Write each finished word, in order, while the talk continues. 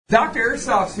Dr.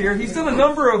 Airsoft's here. He's done a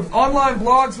number of online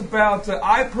blogs about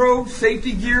iPro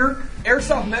safety gear,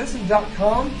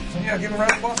 airsoftmedicine.com. So yeah, give him a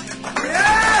round of applause.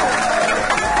 Yeah!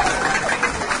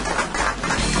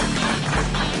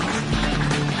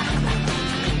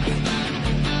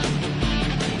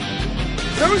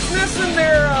 Who's missing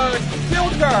their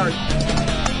field guard?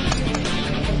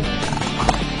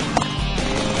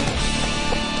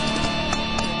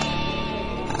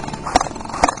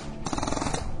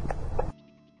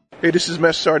 Hey, this is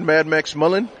Master Sergeant Mad Max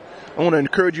Mullen. I want to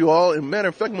encourage you all. As a matter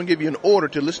of fact, I'm going to give you an order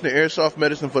to listen to Airsoft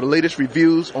Medicine for the latest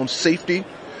reviews on safety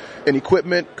and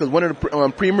equipment, because one of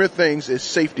the premier things is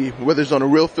safety, whether it's on the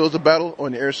real fields of battle or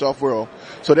in the airsoft world.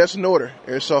 So that's an order.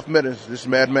 Airsoft Medicine. This is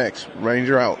Mad Max.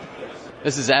 Ranger out.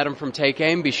 This is Adam from Take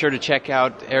Aim. Be sure to check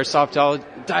out Airsoft All...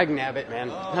 Dagnabbit, man.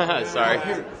 Sorry.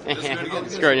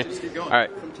 Screwing you. All right.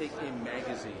 From Take Aim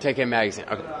Magazine. Take Aim Magazine.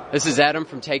 Okay. This is Adam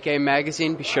from Take Aim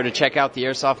Magazine. Be sure to check out the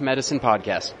Airsoft Medicine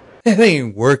podcast. It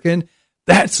ain't working.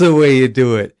 That's the way you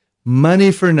do it.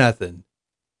 Money for nothing.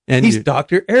 And he's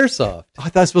Dr. Airsoft. I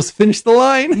thought I was supposed to finish the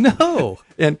line. No.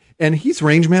 and he's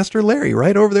Rangemaster Larry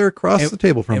right over there across the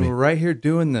table from me. And we're right here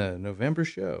doing the November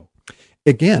show.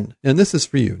 Again, and this is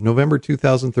for you, November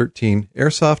 2013,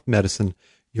 Airsoft Medicine,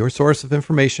 your source of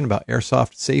information about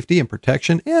airsoft safety and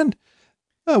protection and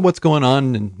what's going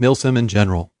on in MILSIM in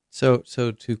general. So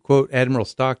to quote Admiral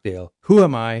Stockdale, who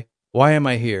am I? Why am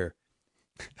I here?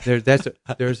 There's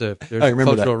a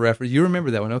cultural reference. You remember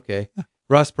that one? Okay.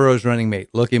 Ross Perot's running mate.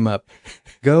 Look him up.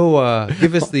 Go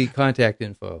give us the contact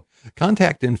info.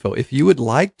 Contact info. If you would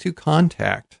like to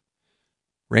contact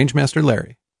Rangemaster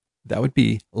Larry, that would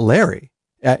be Larry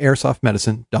at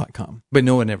airsoftmedicine.com. But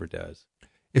no one ever does.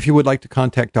 If you would like to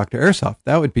contact Dr. Airsoft,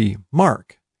 that would be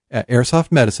Mark at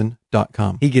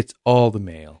airsoftmedicine.com. He gets all the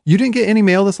mail. You didn't get any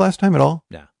mail this last time at all?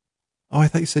 No. Oh, I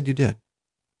thought you said you did.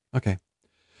 Okay.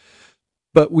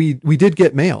 But we did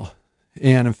get mail.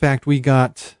 And in fact, we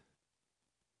got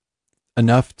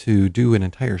enough to do an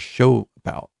entire show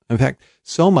about. In fact,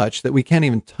 so much that we can't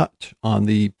even touch on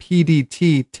the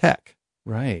PDT tech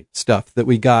stuff that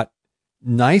we got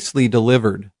nicely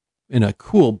delivered in a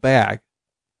cool bag.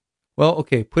 Well,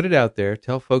 okay, put it out there.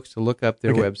 Tell folks to look up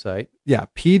their website. Yeah,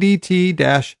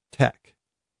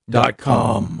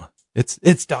 pdt-tech.com.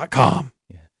 It's .com.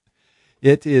 Yeah.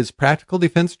 It is Practical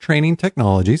Defense Training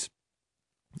Technologies,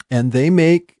 and they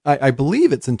make, I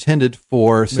believe it's intended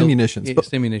for simunitions.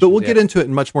 But we'll get into it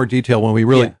in much more detail when we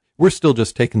really, we're still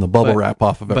just taking the bubble wrap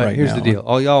off of it right now. But here's the deal.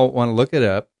 All y'all want to look it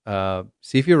up,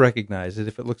 see if you recognize it.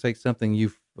 If it looks like something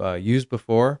you've used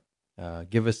before,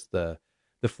 give us the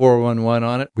 411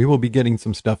 on it. We will be getting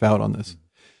some stuff out on this.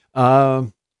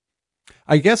 I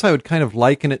guess I would kind of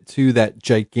liken it to that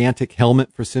gigantic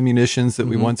helmet for simunitions that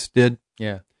we once did.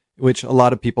 Yeah. Which a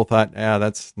lot of people thought,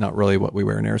 that's not really what we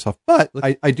wear in airsoft. But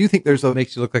I do think there's a...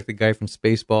 Makes you look like the guy from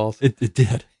Spaceballs. It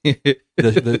did.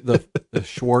 the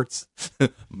Schwartz.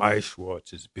 My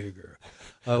Schwartz is bigger.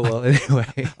 Oh, well,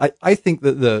 anyway. I think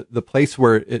that the place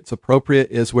where it's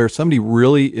appropriate is where somebody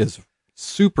really is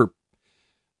super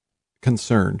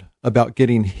concerned about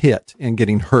getting hit and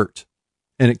getting hurt,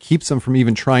 and it keeps them from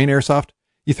even trying airsoft.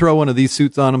 You throw one of these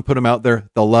suits on them, put them out there,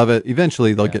 they'll love it.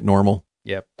 Eventually, they'll get normal.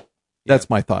 Yep. That's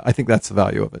my thought. I think that's the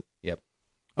value of it. Yep.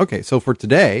 Okay, so for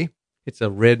today, it's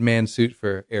a red man suit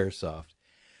for airsoft.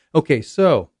 Okay,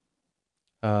 so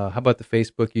how about the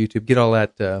Facebook, YouTube? Get all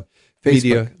that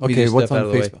Facebook. Okay, what's on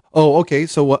Facebook? Oh, okay.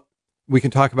 So what we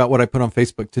can talk about what I put on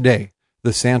Facebook today: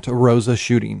 the Santa Rosa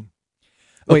shooting.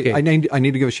 Wait, I need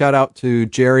to give a shout out to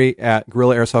Jerry at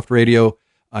Guerrilla Airsoft Radio.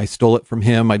 I stole it from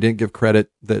him. I didn't give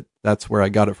credit that's where I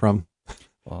got it from.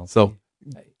 Well, so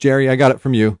Jerry, I got it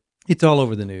from you. It's all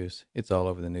over the news.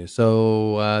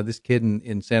 So this kid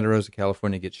in Santa Rosa,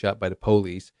 California, gets shot by the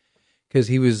police because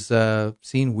he was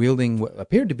seen wielding what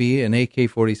appeared to be an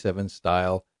AK-47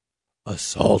 style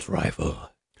assault rifle.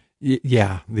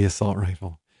 Yeah, the assault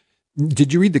rifle.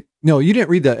 Did you read No, you didn't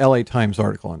read the LA Times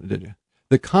article on it, did you?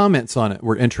 The comments on it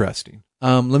were interesting.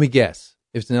 Let me guess.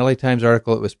 If it's an LA Times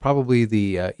article, it was probably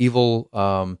the evil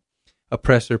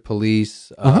oppressor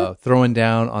police throwing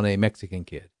down on a Mexican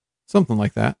kid. Something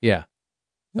like that. Yeah.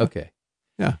 Okay.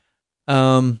 Yeah.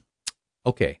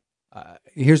 Okay.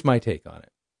 Here's my take on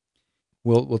it.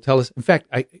 We'll tell us. In fact,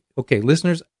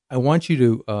 listeners, I want you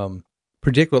to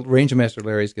predict what Rangemaster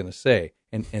Larry is going to say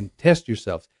and test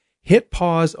yourselves. Hit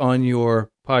pause on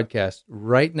your podcast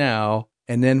right now,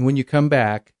 and then when you come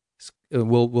back,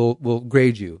 we'll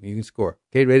grade you. You can score.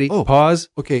 Okay, ready? Oh, pause.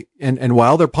 Okay, and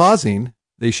while they're pausing,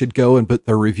 they should go and put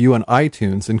their review on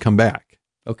iTunes and come back.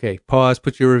 Okay, pause,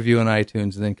 put your review on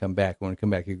iTunes, and then come back. When we come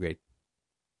back, you grade.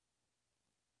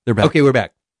 They're back. Okay, we're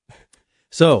back.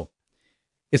 So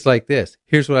it's like this.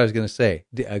 Here's what I was going to say.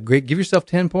 Give yourself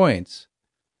 10 points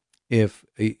if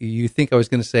you think I was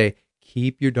going to say,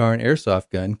 keep your darn airsoft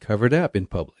gun covered up in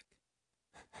public.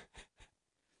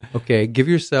 Okay, give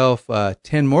yourself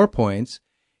 10 more points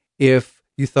if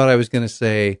you thought I was going to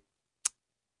say,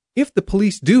 if the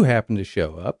police do happen to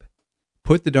show up,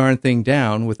 put the darn thing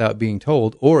down without being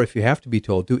told, or if you have to be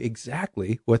told, do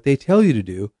exactly what they tell you to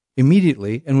do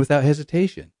immediately and without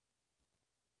hesitation.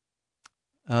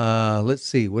 Let's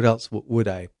see, what else would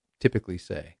I typically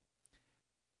say?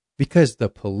 Because the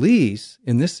police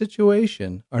in this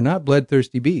situation are not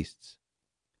bloodthirsty beasts.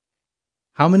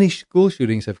 How many school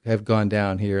shootings have gone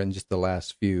down here in just the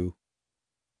last few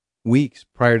weeks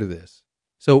prior to this?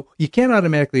 So you can't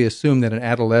automatically assume that an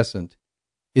adolescent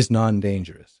is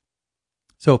non-dangerous.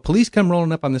 So police come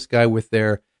rolling up on this guy with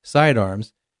their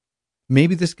sidearms.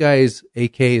 Maybe this guy's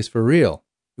AK is for real,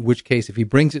 in which case if he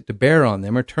brings it to bear on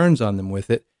them or turns on them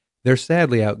with it, they're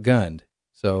sadly outgunned.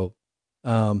 So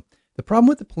the problem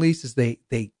with the police is they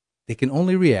can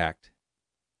only react.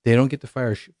 They don't get to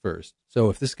fire first. So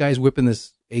if this guy's whipping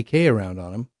this AK around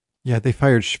on him. Yeah, they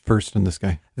fired first on this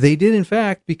guy. They did, in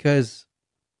fact, because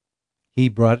he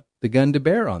brought the gun to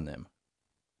bear on them.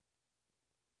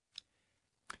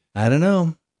 I don't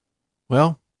know.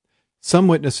 Well, some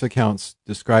witness accounts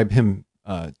describe him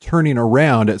turning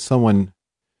around at someone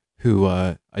who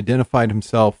identified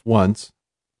himself once.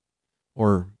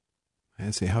 Or,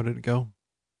 let's see, how did it go?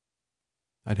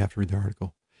 I'd have to read the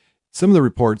article. Some of the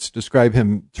reports describe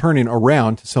him turning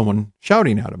around to someone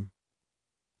shouting at him.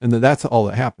 And that's all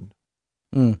that happened.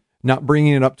 Not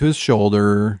bringing it up to his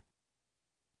shoulder.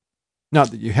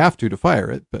 Not that you have to fire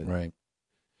it, but. Right.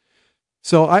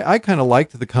 So I kind of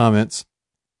liked the comments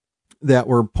that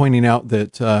were pointing out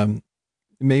that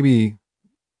maybe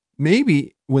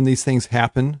when these things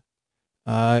happen,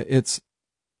 it's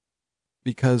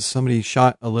because somebody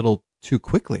shot a little too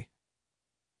quickly.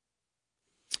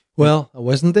 Well, I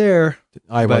wasn't there.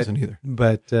 I wasn't either.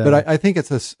 But I think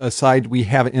it's a side we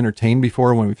haven't entertained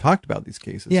before when we've talked about these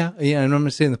cases. Yeah, and I'm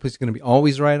not saying the police are going to be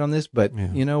always right on this, but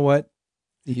You know what?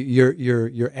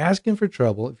 You're asking for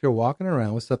trouble if you're walking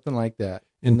around with something like that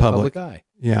in the public eye.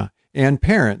 Yeah, and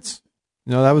parents.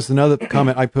 That was another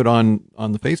comment I put on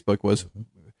the Facebook was,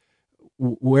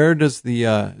 where does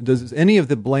does any of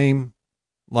the blame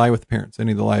lie with the parents?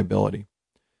 Any of the liability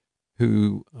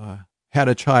who had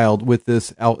a child with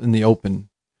this out in the open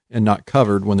and not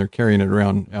covered when they're carrying it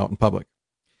around out in public?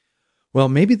 Well,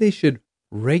 maybe they should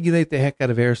regulate the heck out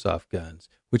of airsoft guns,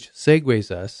 which segues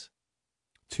us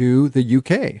to the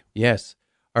UK. Yes.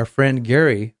 Our friend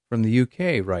Gary from the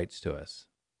UK writes to us,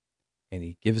 and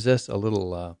he gives us a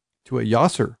little... to a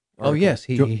Yasser article. Oh, yes.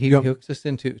 He hooks us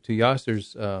into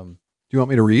Yasser's... do you want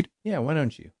me to read? Yeah, why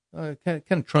don't you? Kind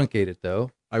of truncate it,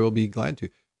 though. I will be glad to.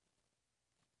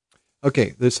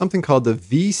 Okay, there's something called the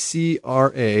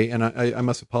VCRA, and I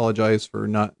must apologize for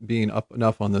not being up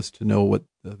enough on this to know what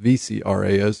the VCRA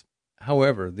is.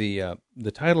 However, the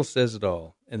title says it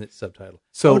all, and its subtitle.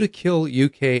 So, How to Kill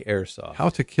UK Airsoft. How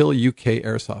to Kill UK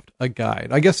Airsoft, a guide.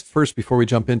 I guess first, before we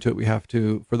jump into it, we have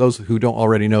to, for those who don't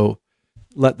already know,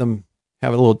 let them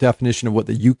have a little definition of what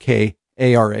the UK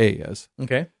ARA is.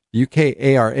 Okay. The UK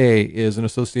ARA is an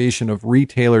association of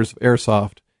retailers of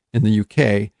airsoft in the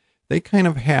UK. They kind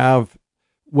of have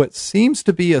what seems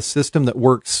to be a system that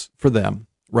works for them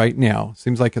right now.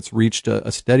 Seems like it's reached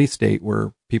a steady state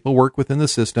where people work within the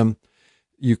system.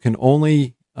 You can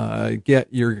only get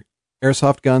your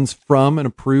airsoft guns from an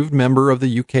approved member of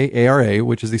the UK ARA,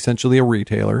 which is essentially a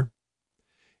retailer.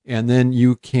 And then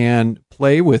you can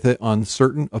play with it on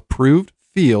certain approved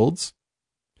fields.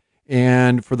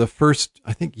 And for the first,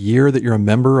 I think, year that you're a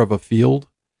member of a field,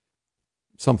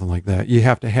 something like that, you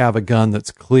have to have a gun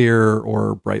that's clear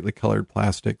or brightly colored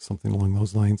plastic, something along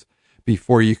those lines,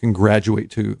 before you can graduate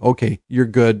to, okay, you're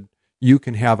good. You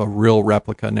can have a real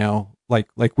replica now,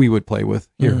 like we would play with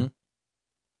here. Mm-hmm.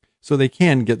 So they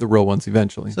can get the real ones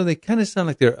eventually. So they kind of sound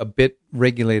like they're a bit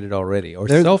regulated already, or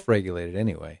self-regulated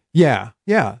anyway. Yeah.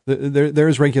 There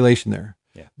is regulation there.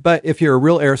 Yeah. But if you're a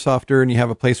real airsofter and you have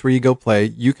a place where you go play,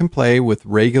 you can play with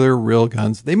regular, real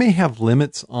guns. They may have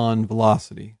limits on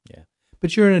velocity. Yeah.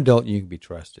 But you're an adult and you can be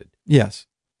trusted. Yes.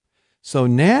 So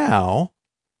now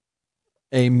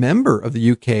a member of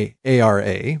the UK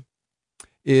ARA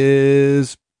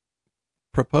is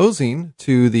proposing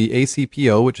to the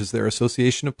ACPO, which is their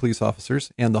Association of Police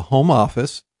Officers, and the Home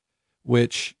Office,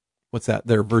 which, what's that,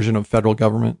 their version of federal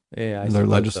government? Yeah, their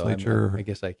legislature. So. I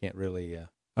guess I can't really... I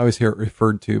always hear it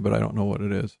referred to, but I don't know what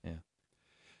it is.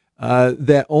 Yeah.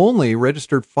 That only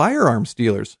registered firearms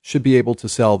dealers should be able to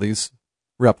sell these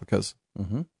replicas.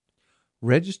 Mm-hmm.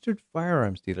 registered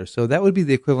firearms dealer. So that would be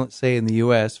the equivalent, say, in the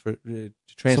U.S. for to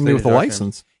translate Somebody with it a to our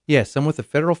license. terms. Yes, someone with a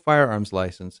federal firearms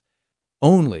license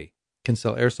only can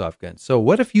sell airsoft guns. So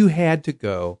what if you had to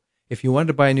go, if you wanted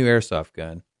to buy a new airsoft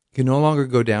gun, you can no longer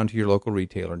go down to your local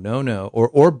retailer,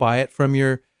 or buy it from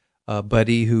your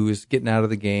buddy who is getting out of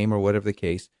the game or whatever the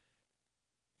case.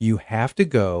 You have to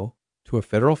go to a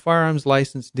federal firearms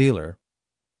license dealer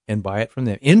and buy it from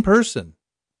them in person.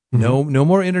 Mm-hmm. No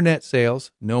more internet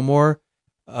sales, no more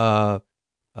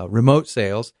remote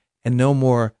sales, and no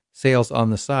more sales on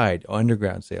the side,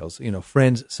 underground sales,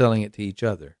 friends selling it to each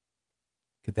other.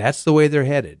 That's the way they're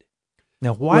headed.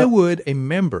 Now, why would a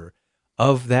member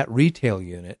of that retail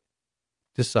unit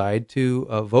decide to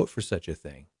vote for such a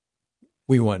thing?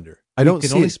 We wonder. I don't We can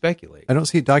see only it. speculate. I don't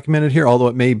see it documented here, although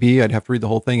it may be. I'd have to read the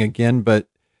whole thing again, but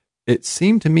it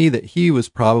seemed to me that he was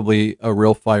probably a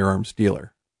real firearms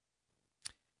dealer.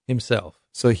 Himself.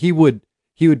 So he would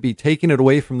be taking it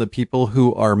away from the people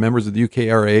who are members of the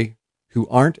UKRA who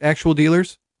aren't actual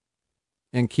dealers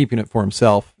and keeping it for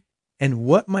himself. And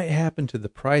what might happen to the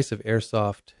price of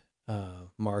airsoft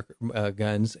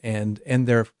guns and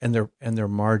their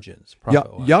margins?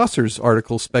 Yasser's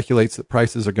article speculates that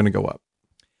prices are going to go up.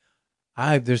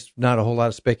 There's not a whole lot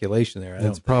of speculation there.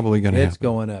 It's probably going to happen. It's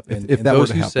going up. If And that those were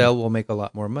to who happen. sell will make a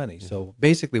lot more money. Yeah. So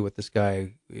basically what this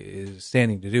guy is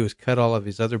standing to do is cut all of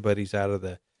his other buddies out of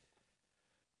the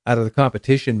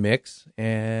competition mix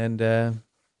and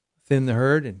thin the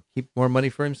herd and keep more money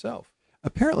for himself.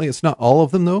 Apparently it's not all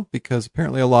of them, though, because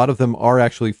apparently a lot of them are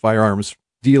actually firearms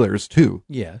dealers, too.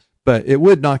 Yes. But it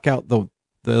would knock out the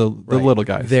Right. little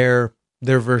guys. Their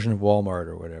version of Walmart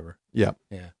or whatever. Yeah.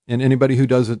 Yeah. And anybody who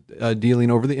does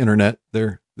dealing over the internet,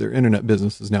 their internet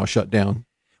business is now shut down.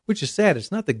 Which is sad.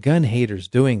 It's not the gun haters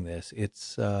doing this.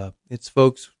 It's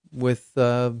folks with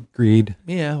Greed.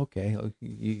 yeah, okay.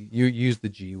 You use the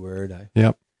G word.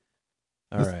 Yep.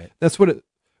 All right. That's what it.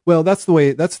 Well, that's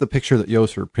the picture that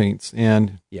Yosser paints,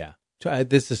 and Yeah.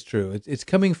 This is true. It's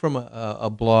coming from a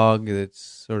blog that's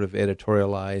sort of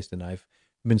editorialized, and I've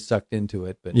been sucked into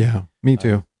it. But yeah, me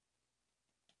too.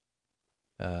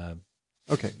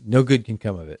 Okay. No good can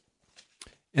come of it.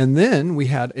 And then we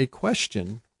had a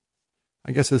question.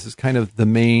 I guess this is kind of the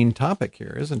main topic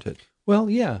here, isn't it? Well,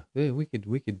 yeah, we could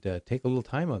take a little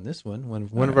time on this one.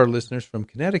 One of our listeners from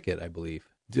Connecticut, I believe.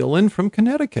 Dylan from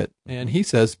Connecticut. And he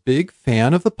says, big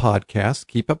fan of the podcast.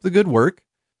 Keep up the good work.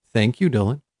 Thank you,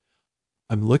 Dylan.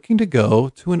 I'm looking to go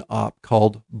to an op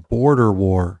called Border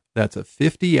War. That's a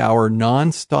 50-hour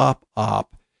nonstop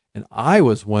op. And I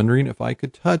was wondering if I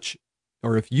could touch,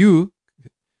 or if you,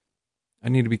 I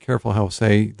need to be careful how I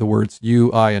say the words you,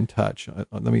 I, and touch.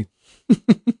 Let me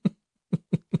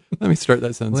start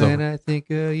that sentence over. When I think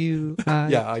of you,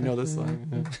 Yeah, I know this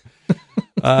song.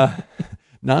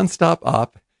 Nonstop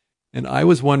op. And I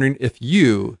was wondering if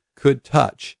you could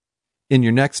touch in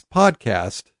your next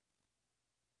podcast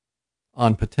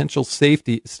on potential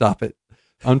safety. Stop it.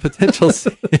 On potential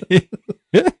safety.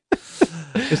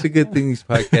 It's a good thing these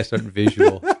podcasts aren't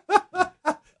visual.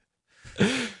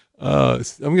 I'm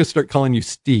going to start calling you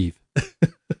Steve.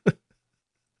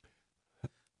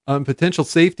 On potential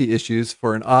safety issues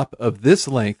for an op of this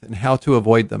length and how to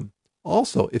avoid them.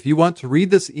 Also, if you want to read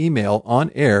this email on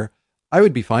air, I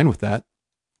would be fine with that.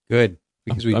 Good,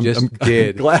 because we I'm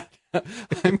did.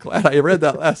 I'm glad I read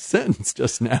that last sentence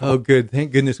just now. Oh, good.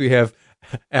 Thank goodness we have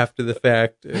after the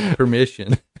fact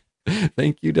permission.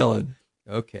 Thank you, Dylan.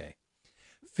 Okay.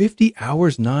 50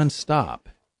 hours nonstop.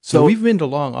 So So we've been to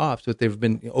long ops, but they've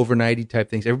been overnighty type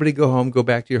things. Everybody go home, go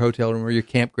back to your hotel room or your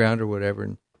campground or whatever.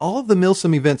 And all of the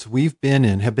Milsim events we've been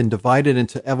in have been divided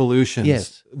into evolutions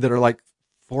Yes. that are like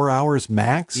 4 hours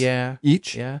max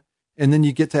each. Yeah. And then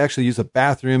you get to actually use a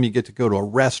bathroom. You get to go to a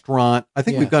restaurant. I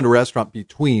think Yeah. we've gone to a restaurant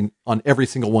between on every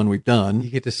single one we've done. You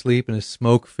get to sleep in a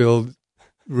smoke-filled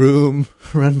room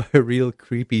run by a real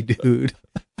creepy dude.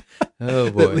 Oh,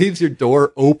 boy. That leaves your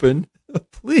door open.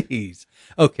 Please.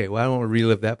 Okay, well, I don't want to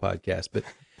relive that podcast, but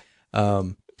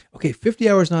okay, 50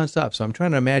 hours nonstop. So I'm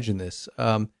trying to imagine this.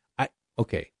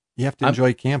 Okay, You have to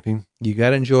enjoy camping. you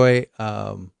got to enjoy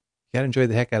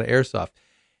the heck out of airsoft.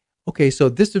 Okay, so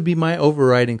this would be my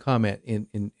overriding comment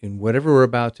in whatever we're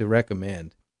about to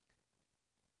recommend.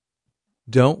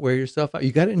 Don't wear yourself out.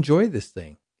 You got to enjoy this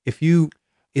thing. If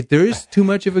there is too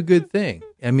much of a good thing,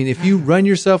 I mean, if you run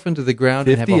yourself into the ground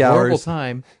and have a 50 horrible hours.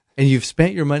 time, and you've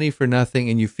spent your money for nothing,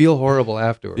 and you feel horrible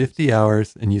afterwards, 50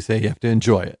 hours, and you say you have to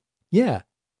enjoy it. yeah,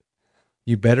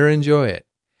 you better enjoy it.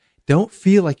 Don't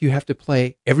feel like you have to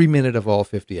play every minute of all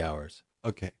 50 hours.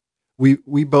 Okay.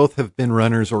 We both have been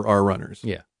runners or are runners.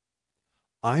 Yeah,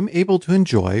 I'm able to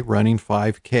enjoy running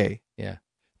 5K. yeah.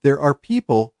 There are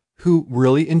people who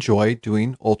really enjoy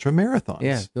doing ultra marathons.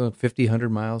 Yeah, going 50, 100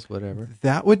 miles, whatever.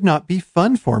 That would not be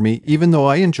fun for me, even though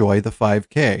I enjoy the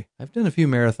 5K. I've done a few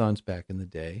marathons back in the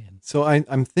day. And So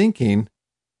I'm thinking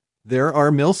there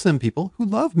are milsim people who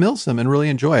love milsim and really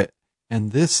enjoy it,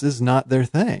 and this is not their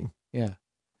thing. yeah.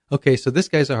 Okay, so this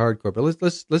guy's a hardcore, but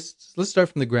let's start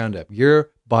from the ground up. You're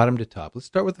bottom to top. Let's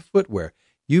start with the footwear.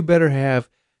 You better have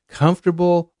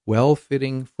comfortable,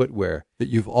 well-fitting footwear. That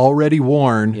you've already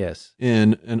worn Yes.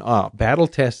 in an op. Battle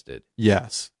tested.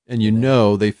 Yes. And you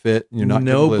know they fit, and you're not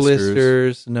no getting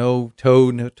blisters. no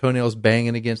toenails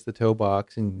banging against the toe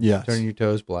box and Yes. turning your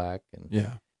toes black. And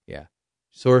Yeah.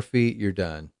 sore feet, you're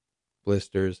done.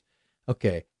 Blisters.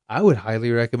 Okay, I would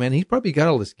highly recommend. He's probably got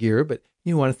all this gear, but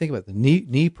you want to think about the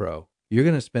knee pro. You're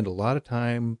going to spend a lot of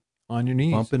time On your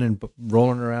knees. bumping and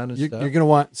rolling around and You're stuff. going to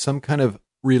want some kind of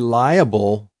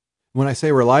reliable, when I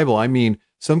say reliable, I mean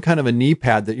some kind of a knee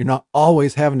pad that you're not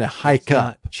always having to hike It's up,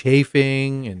 not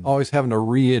chafing and always having to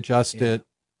readjust Yeah. it.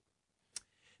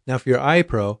 Now, for your eye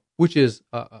pro, which is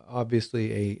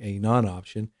obviously a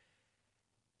non-option,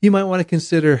 you might want to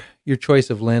consider your choice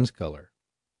of lens color.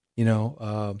 You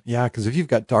know, Yeah, because if you've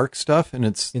got dark stuff and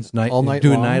it's night. all night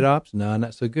doing long, night ops, no,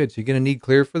 not so good. So you're going to need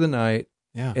clear for the night.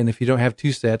 yeah, And if you don't have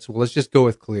two sets, well, let's just go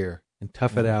with clear and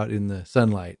tough it Yeah. out in the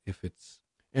sunlight. If it's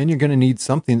and you're going to need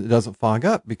something that doesn't fog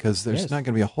up because there's Yes. not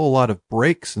going to be a whole lot of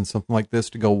breaks and something like this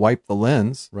to go wipe the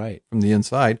lens right. from the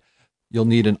inside. You'll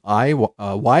need an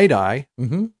wide eye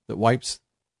Mm-hmm. that wipes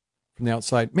from the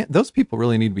outside. Man, those people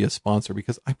really need to be a sponsor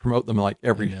because I promote them like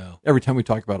every time we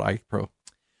talk about Eye Pro.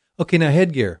 Okay, now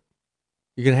headgear.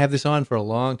 You're going to have this on for a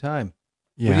long time.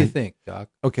 What do you think, Doc?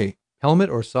 Okay. Helmet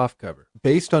or soft cover?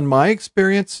 Based on my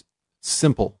experience,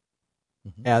 simple.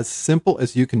 Mhm. As simple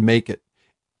as you can make it.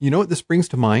 You know what this brings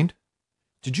to mind?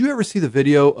 Did you ever see the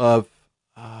video of,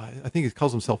 I think he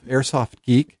calls himself Airsoft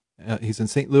Geek. He's in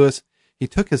St. Louis. He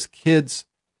took his kids'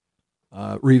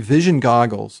 revision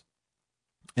goggles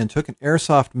and took an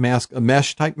airsoft mask, a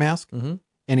mesh type mask, Mm-hmm.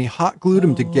 and he hot glued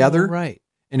them together. Right.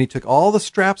 And he took all the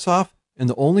straps off, and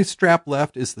the only strap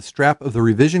left is the strap of the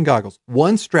revision goggles.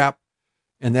 One strap,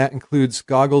 and that includes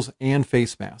goggles and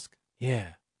face mask.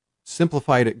 Yeah.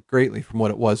 Simplified it greatly from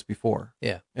what it was before.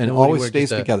 Yeah. And it what do you always wear, stays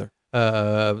just together.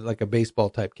 Like a baseball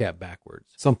type cap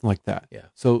backwards. Something like that. Yeah.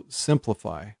 So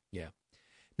simplify.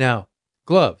 Now,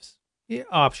 gloves,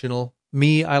 optional.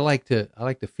 Me, I like to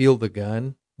feel the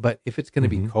gun, but if it's going to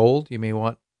be Mhm. cold, you may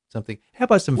want something. How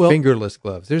about some Well, fingerless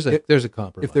gloves? There's a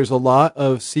compromise. If there's a lot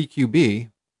of CQB,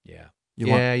 yeah, you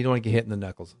you want, don't want to get hit in the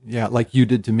knuckles. like you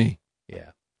did to me.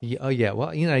 Yeah. Oh yeah.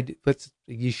 Well, but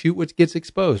you shoot what gets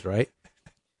exposed, right?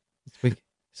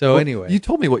 So Well, anyway, you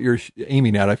told me what you're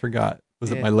aiming at. I forgot.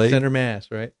 Was it my leg? Center mass,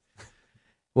 right?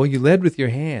 Well, you led with your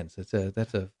hands. That's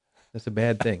a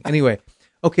bad thing. Anyway,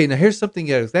 okay. Now here's something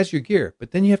else. That's your gear,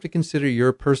 but then you have to consider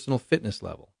your personal fitness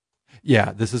level.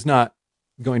 Yeah, this is not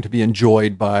going to be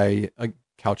enjoyed by a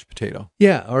couch potato.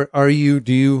 Yeah. Are you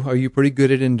pretty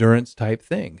good at endurance type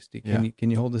things? Can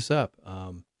you hold this up?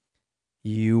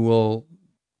 You will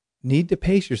need to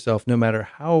pace yourself no matter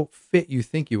how fit you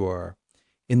think you are.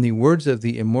 In the words of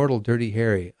the immortal Dirty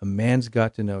Harry, a man's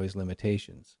got to know his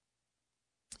limitations.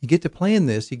 You get to playing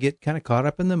this, you get kind of caught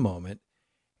up in the moment,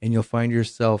 and you'll find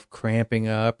yourself cramping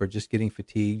up or just getting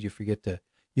fatigued. You forget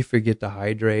to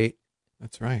hydrate.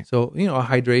 That's right. So, a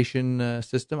hydration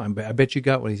system, I bet you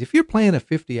got one of these. If you're playing a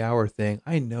 50-hour thing,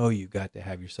 I know you got to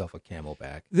have yourself a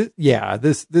Camelback.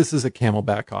 This is a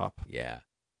Camelback op. Yeah,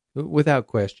 without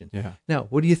question. Yeah. Now,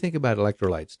 what do you think about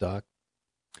electrolytes, Doc?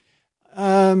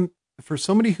 For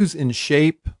somebody who's in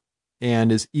shape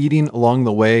and is eating along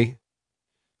the way,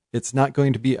 it's not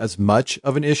going to be as much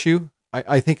of an issue.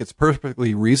 I think it's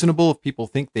perfectly reasonable if people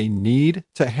think they need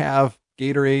to have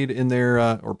Gatorade in their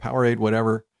or Powerade,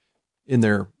 whatever, in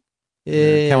their I'm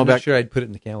Camelback. not sure I'd put it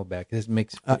in the Camelback. This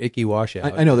makes icky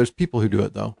washout. I know there's people who do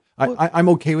it though. Well, I'm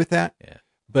okay with that. Yeah.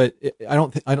 But I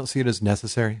don't see it as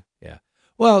necessary. Yeah.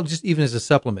 Well, just even as a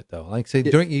supplement, though. Like say,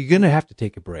 you're going to have to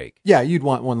take a break. Yeah, you'd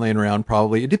want one laying around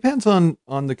probably. It depends on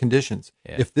the conditions.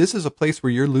 Yeah. If this is a place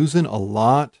where you're losing a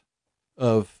lot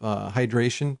of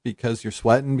hydration because you're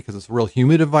sweating, because it's a real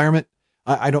humid environment,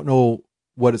 I don't know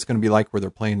what it's going to be like where they're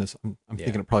playing this. I'm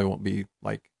thinking it probably won't be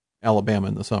like Alabama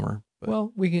in the summer. But,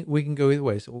 Well, we can go either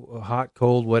way. So hot,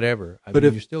 cold, whatever. I mean,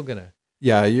 you're still going to.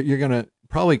 yeah, you're going to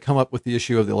probably come up with the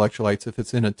issue of the electrolytes if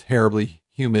it's in a terribly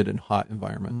humid and hot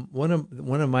environment. One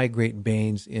of my great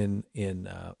banes in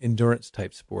endurance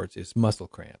type sports is muscle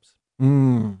cramps.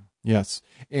 Yes.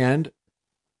 And,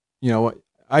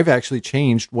 I've actually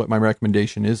changed what my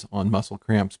recommendation is on muscle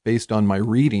cramps based on my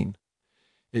reading.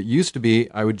 It used to be,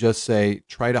 I would just say,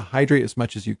 try to hydrate as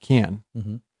much as you can.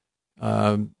 Mm-hmm.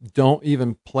 Don't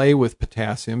even play with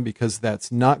potassium because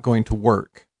that's not going to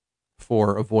work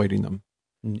for avoiding them.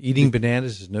 Eating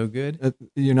bananas is no good?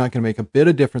 You're not going to make a bit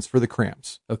of difference for the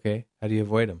cramps. Okay. How do you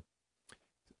avoid them?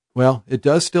 Well, it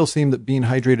does still seem that being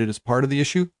hydrated is part of the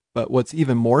issue, but what's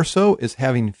even more so is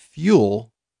having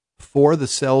fuel for the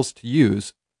cells to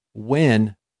use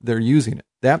when they're using it.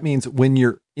 That means when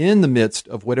you're in the midst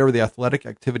of whatever the athletic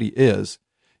activity is,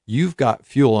 you've got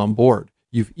fuel on board.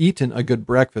 You've eaten a good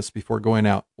breakfast before going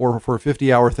out, or for a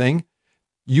 50-hour thing,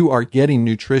 you are getting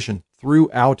nutrition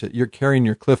throughout it. You're carrying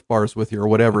your Cliff Bars with you or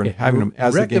whatever and having them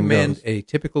as the game goes. Recommend a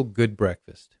typical good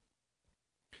breakfast.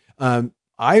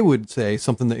 I would say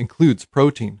something that includes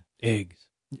protein.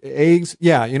 Eggs.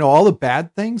 Yeah. All the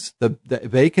bad things, the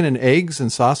bacon and eggs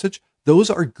and sausage, those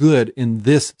are good in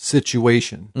this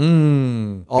situation.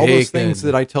 All Bacon. those things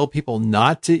that I tell people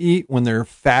not to eat when they're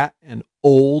fat and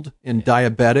old and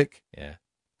diabetic. Yeah.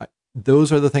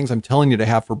 Those are the things I'm telling you to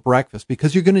have for breakfast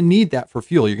because you're going to need that for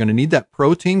fuel. You're going to need that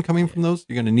protein coming from those.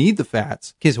 You're going to need the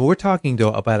fats. Because we're talking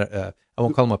though about I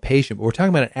won't call him a patient, but we're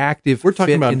talking about an active, We're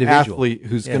talking fit about individual. an athlete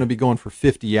who's going to be going for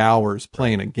 50 hours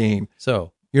playing a game.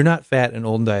 So you're not fat and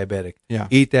old and diabetic. Yeah.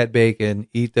 Eat that bacon.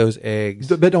 Eat those eggs.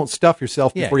 But don't stuff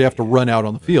yourself before you have to run out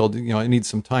on the field. It needs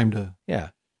some time to. Yeah.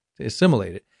 To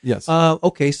assimilate it. Yes.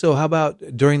 Okay. So how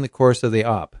about during the course of the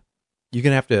op? You're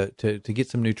going to have to get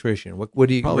some nutrition. What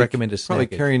do you recommend to snack?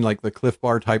 Probably carrying like the Cliff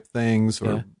Bar type things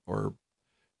or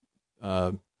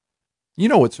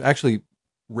what's actually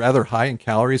rather high in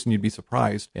calories and you'd be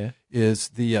surprised is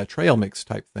the trail mix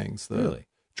type things. The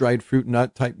dried fruit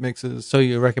nut type mixes. So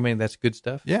you recommend that's good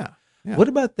stuff? Yeah. What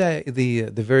about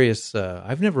the various,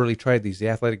 I've never really tried these, the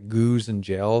athletic goos and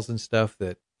gels and stuff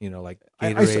that, like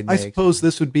Gatorade I suppose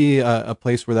this would be a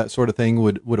place where that sort of thing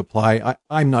would apply.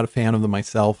 I'm not a fan of them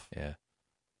myself. Yeah.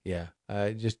 Yeah,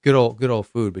 just good old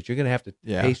food, but you're going to have to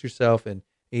pace yourself and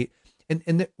eat.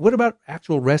 And what about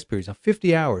actual rest periods? Now,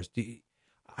 50 hours.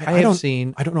 I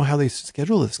don't know how they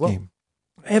schedule this game.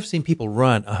 I have seen people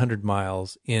run 100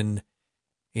 miles in,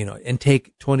 and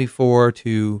take 24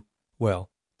 to, the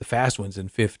fast ones in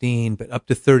 15, but up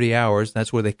to 30 hours.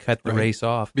 That's where they cut the race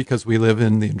off. Because we live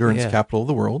in the endurance capital of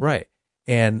the world. Right.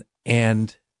 And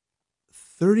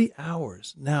 30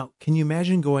 hours. Now, can you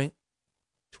imagine going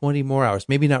 20 more hours,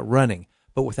 maybe not running,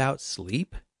 but without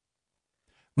sleep?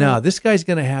 Now, this guy's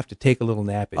going to have to take a little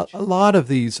nappage. A lot of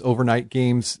these overnight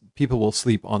games, people will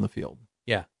sleep on the field.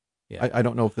 Yeah. I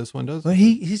don't know if this one does. Well,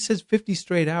 he says 50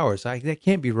 straight hours. That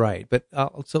can't be right. But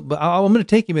I'm going to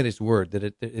take him at his word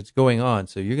that it's going on.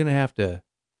 So you're going to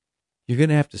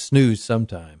have to snooze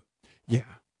sometime. Yeah.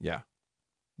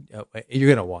 You're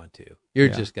going to want to. You're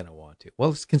just going to want to. Well,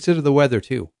 let's consider the weather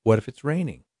too. What if it's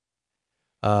raining?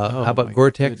 How about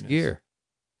Gore-Tex gear?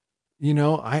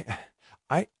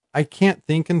 I can't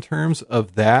think in terms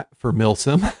of that for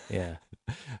Milsim. Yeah.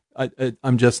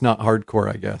 I'm just not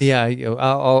hardcore, I guess. Yeah,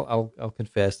 I'll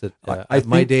confess that I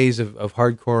my think days of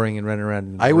hardcoring and running around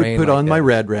in the I would rain put like on that, my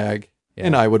red rag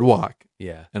and I would walk.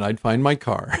 Yeah. And I'd find my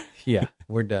car. Yeah,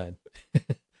 we're done.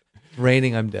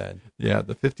 Raining, I'm done. Yeah,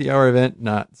 the 50-hour event,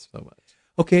 not so much.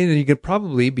 Okay, then you could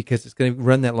probably, because it's going to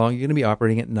run that long, you're going to be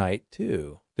operating at night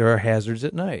too. There are hazards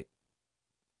at night,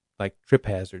 like trip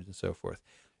hazards and so forth.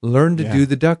 Learn to do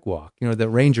the duck walk, the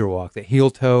ranger walk, the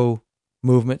heel-toe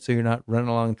movement, so you're not running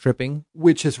along tripping.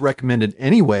 Which is recommended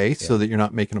anyway, so that you're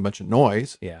not making a bunch of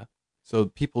noise. Yeah. So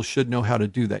people should know how to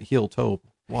do that heel-toe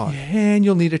walk. And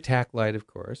you'll need a tack light, of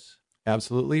course.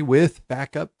 Absolutely, with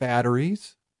backup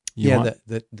batteries.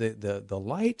 The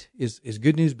light is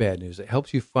good news, bad news. It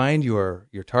helps you find your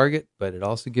target, but it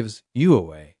also gives you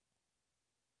away.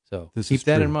 So keep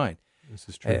that in mind. This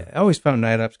is true. I always found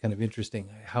night ops kind of interesting.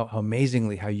 How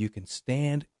amazingly how you can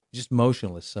stand just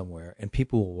motionless somewhere and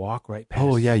people will walk right past.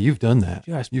 Oh yeah, you've done that.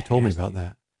 Just you told me past about you.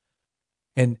 that.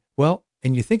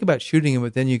 And you think about shooting him,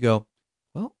 but then you go,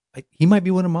 he might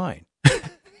be one of mine.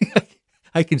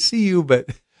 I can see you, but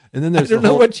and then there's I don't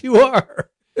know what you are.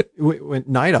 When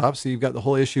night ops, so you've got the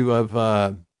whole issue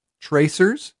of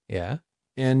tracers,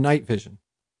 and night vision.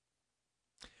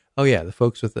 Oh yeah, the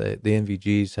folks with the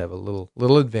NVGs have a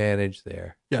little advantage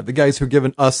there. Yeah, the guys who are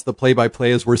giving us the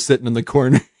play-by-play as we're sitting in the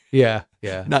corner. Yeah,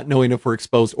 not knowing if we're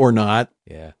exposed or not.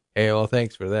 Yeah. Hey, well,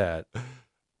 thanks for that.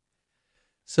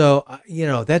 So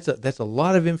that's a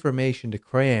lot of information to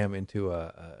cram into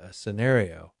a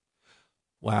scenario.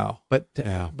 Wow. But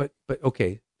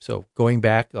okay. So going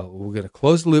back, we're going to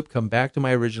close the loop. Come back to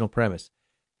my original premise.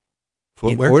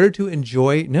 Footwear? In order to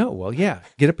enjoy,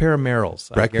 get a pair of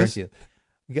Merrells. Breakfast. I guarantee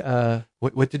you.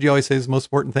 What did you always say is the most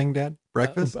important thing, Dad?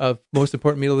 Breakfast? Most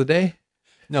important meal of the day?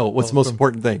 No. What's the most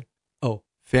important thing? Oh,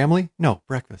 family? No,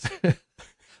 breakfast.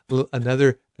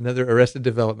 Another Arrested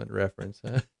Development reference.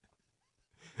 Huh?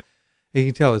 You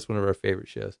can tell it's one of our favorite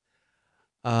shows.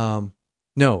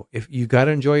 No, if you got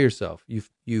to enjoy yourself,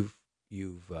 you've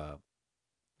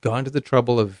gone to the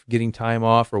trouble of getting time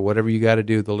off or whatever you got to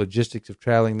do, the logistics of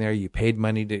traveling there. You paid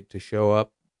money to show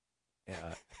up.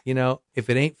 If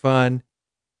it ain't fun,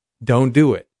 don't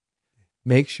do it.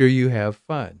 Make sure you have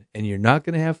fun, and you're not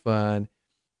going to have fun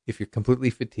if you're completely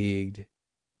fatigued.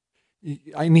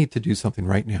 I need to do something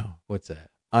right now. What's that?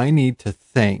 I need to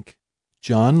thank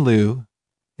John Liu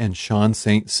and Sean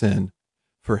St. Cyr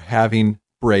for having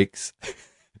breaks.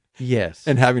 Yes.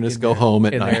 And having us go home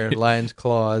at in night. Their lion's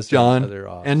claws. John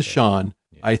and, and Sean,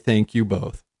 I thank you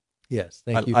both. Yes,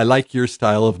 thank you. I like your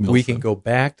style of Milsom. We can go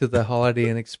back to the Holiday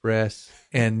Inn Express,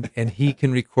 and he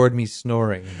can record me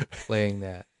snoring playing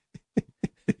that.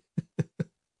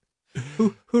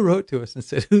 Who wrote to us and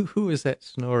said, who is that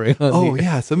snoring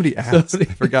on somebody asked. I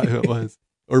forgot who it was.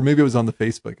 Or maybe it was on the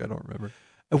Facebook. I don't remember.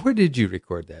 Where did you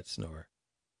record that snore?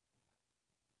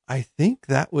 I think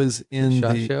that was in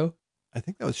SHOT Show? I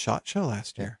think that was SHOT Show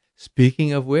last year.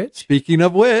 Speaking of which,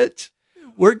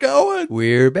 we're going.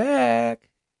 We're back.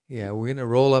 Yeah, we're going to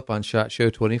roll up on SHOT Show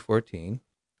 2014.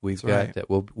 We've got that.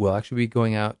 We'll actually be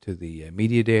going out to the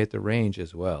Media Day at the Range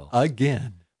as well.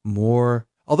 Again. More.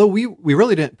 Although we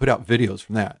really didn't put out videos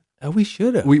from that. We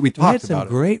should have. We talked about it. We had some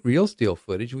great Real Steel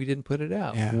footage. We didn't put it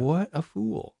out. Yeah. What a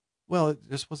fool. Well, it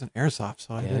just wasn't Airsoft,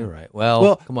 so I didn't. Right.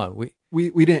 Well, come on.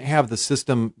 We didn't have the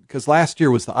system, because last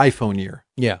year was the iPhone year.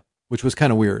 Yeah. Which was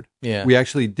kind of weird. Yeah. We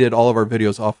actually did all of our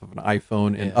videos off of an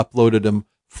iPhone and uploaded them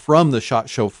from the SHOT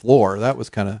Show floor. That was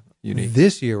kind of unique.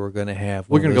 This year we're going to have...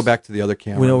 We're going to go back to the other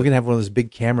camera. We're going to have one of those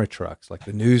big camera trucks, like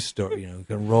the news story. You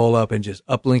can roll up and just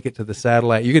uplink it to the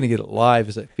satellite. You're going to get it live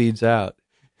as it feeds out.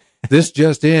 This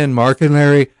just in, Mark and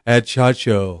Larry at SHOT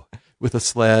Show. With a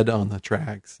sled on the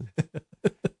tracks.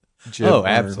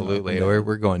 Absolutely.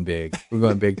 We're going big. We're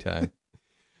going big time.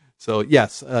 So,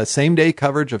 yes, same day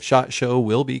coverage of SHOT Show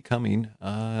will be coming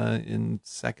in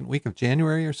second week of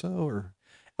January or so. Or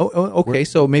okay.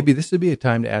 So maybe this would be a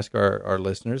time to ask our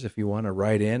listeners if you want to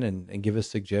write in and give us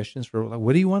suggestions for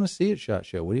what do you want to see at SHOT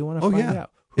Show? What do you want to find out?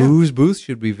 Whose booth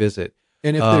should we visit?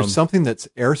 And if there's something that's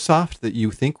Airsoft that you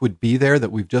think would be there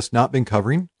that we've just not been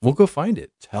covering, we'll go find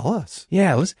it. Tell us.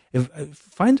 Yeah,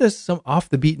 find us some off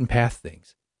the beaten path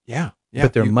things. Yeah.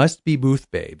 But there must be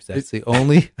booth babes. That's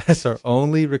our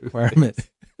only requirement.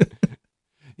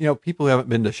 People who haven't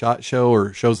been to SHOT Show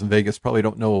or shows in Vegas probably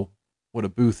don't know what a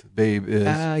booth babe is.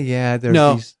 Yeah.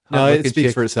 These it speaks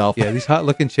chicks, for itself. Yeah, these hot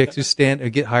looking chicks who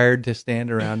get hired to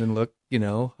stand around and look,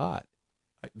 hot.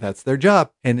 That's their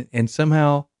job. And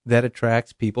somehow that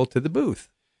attracts people to the booth.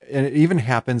 And it even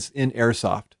happens in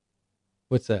Airsoft.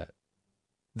 What's that?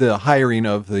 The hiring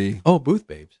of the... Oh, booth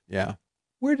babes. Yeah.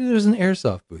 Where there's an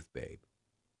Airsoft booth babe?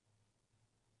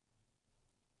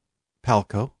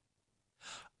 Palco.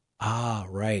 Ah,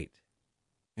 right.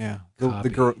 Yeah. The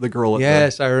girl at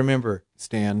yes, I remember.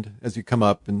 Stand as you come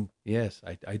up and... Yes,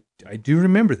 I do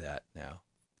remember that now.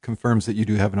 Confirms that you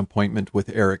do have an appointment with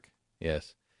Eric.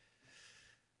 Yes.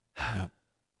 Yeah.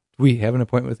 Do we have an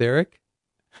appointment with Eric?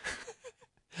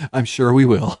 I'm sure we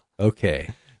will. Okay.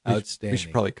 Outstanding. We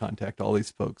should probably contact all these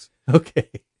folks. Okay.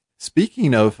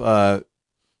 Speaking of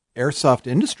Airsoft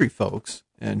industry folks,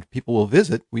 and people will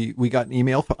visit, we got an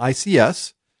email from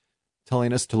ICS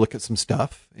telling us to look at some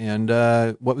stuff. And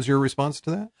what was your response to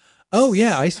that? Oh,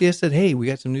 yeah. ICS said, hey, we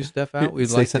got some new stuff out.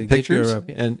 We'd like to get your...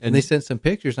 And they sent some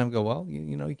pictures. I'm going, well,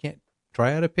 you can't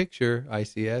try out a picture,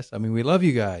 ICS. I mean, we love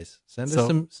you guys. Send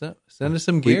us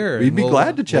some gear. We'd be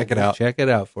glad to check it out. Check it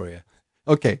out for you.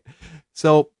 Okay.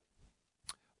 So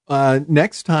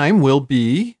next time will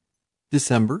be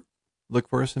December. Look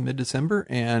for us in mid-December,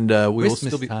 and we will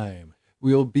still be time.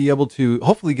 We'll be able to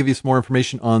hopefully give you some more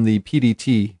information on the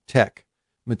PDT Tech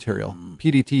material.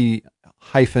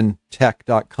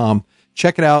 PDT-tech.com.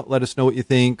 Check it out. Let us know what you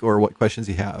think or what questions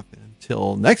you have.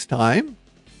 Until next time,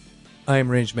 I am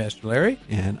Range Master Larry,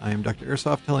 and I am Dr.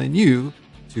 Airsoft telling you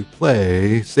to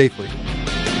play safely.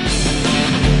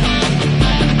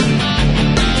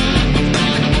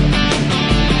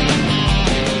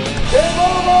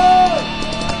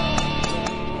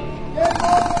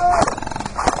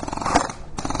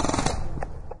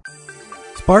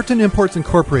 Spartan Imports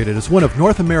Incorporated is one of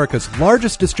North America's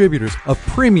largest distributors of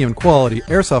premium quality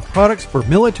airsoft products for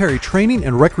military training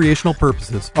and recreational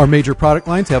purposes. Our major product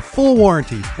lines have full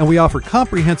warranties, and we offer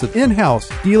comprehensive in-house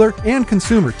dealer and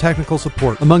consumer technical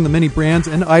support. Among the many brands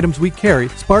and items we carry,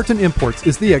 Spartan Imports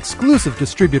is the exclusive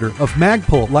distributor of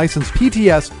Magpul licensed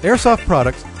PTS airsoft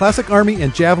products, Classic Army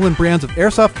and Javelin brands of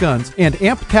airsoft guns, and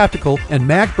AMP Tactical and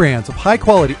MAG brands of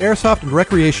high-quality airsoft and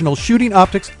recreational shooting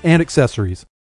optics and accessories.